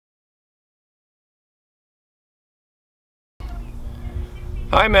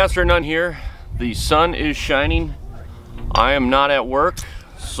Hi, Master None here. The sun is shining. I am not at work,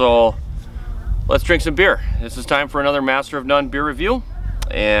 so let's drink some beer. This is time for another Master of None beer review,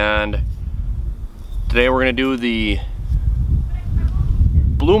 and today we're going to do the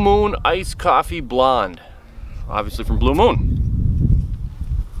Blue Moon Iced Coffee Blonde, obviously from Blue Moon.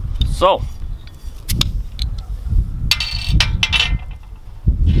 So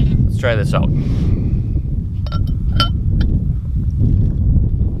let's try this out.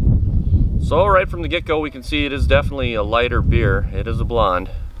 So right from the get-go we can see it is definitely a lighter beer. It is a blonde.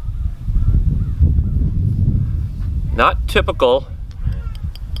 Not typical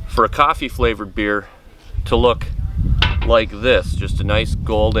for a coffee flavored beer to look like this, just a nice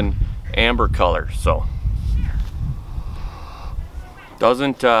golden amber color. So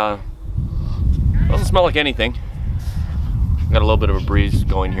doesn't smell like anything. Got a little bit of a breeze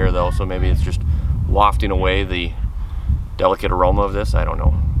going here though, so maybe it's just wafting away the delicate aroma of this. I don't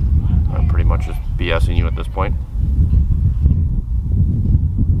know. I'm pretty much just BSing you at this point.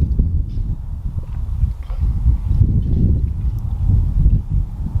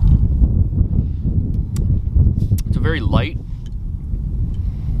 It's a very light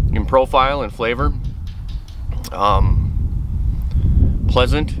in profile and flavor.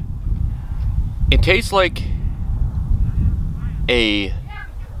 Pleasant. It tastes like a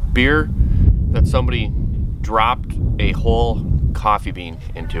beer that somebody dropped a whole coffee bean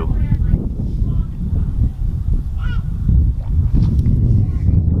into.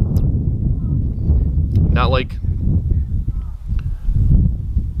 Not like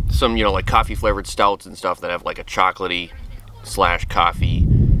some, like coffee flavored stouts and stuff that have like a chocolatey / coffee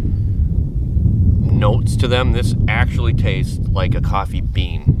notes to them. This actually tastes like a coffee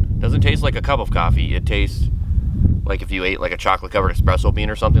bean. It doesn't taste like a cup of coffee. It tastes like if you ate like a chocolate covered espresso bean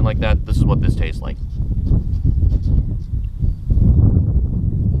or something like that. This is what this tastes like.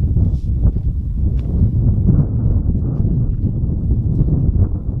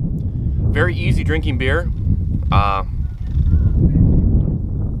 Very easy drinking beer. I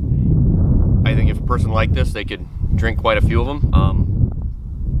think if a person liked this, they could drink quite a few of them.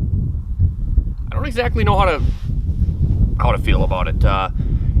 I don't exactly know how to feel about it.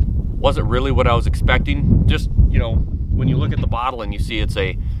 Wasn't really what I was expecting. Just, when you look at the bottle and you see it's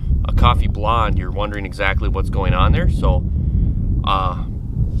a coffee blonde, you're wondering exactly what's going on there. So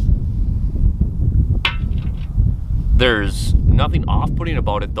there's nothing off-putting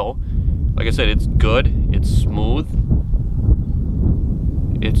about it though. Like I said, it's good, it's smooth,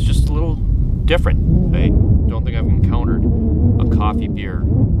 it's just a little different. I don't think I've encountered a coffee beer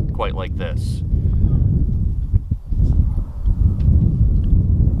quite like this.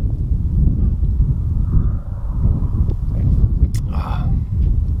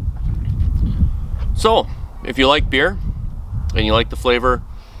 So, if you like beer and you like the flavor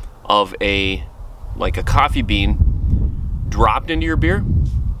of a coffee bean dropped into your beer,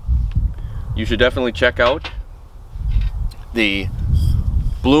 you should definitely check out the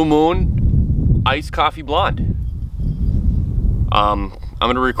Blue Moon Iced Coffee Blonde. I'm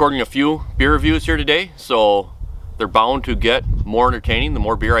going to be recording a few beer reviews here today, so they're bound to get more entertaining the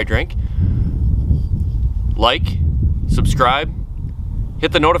more beer I drink. Like, subscribe,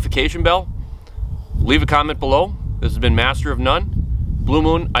 hit the notification bell, leave a comment below. This has been Master of None, Blue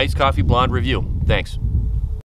Moon Iced Coffee Blonde Review. Thanks.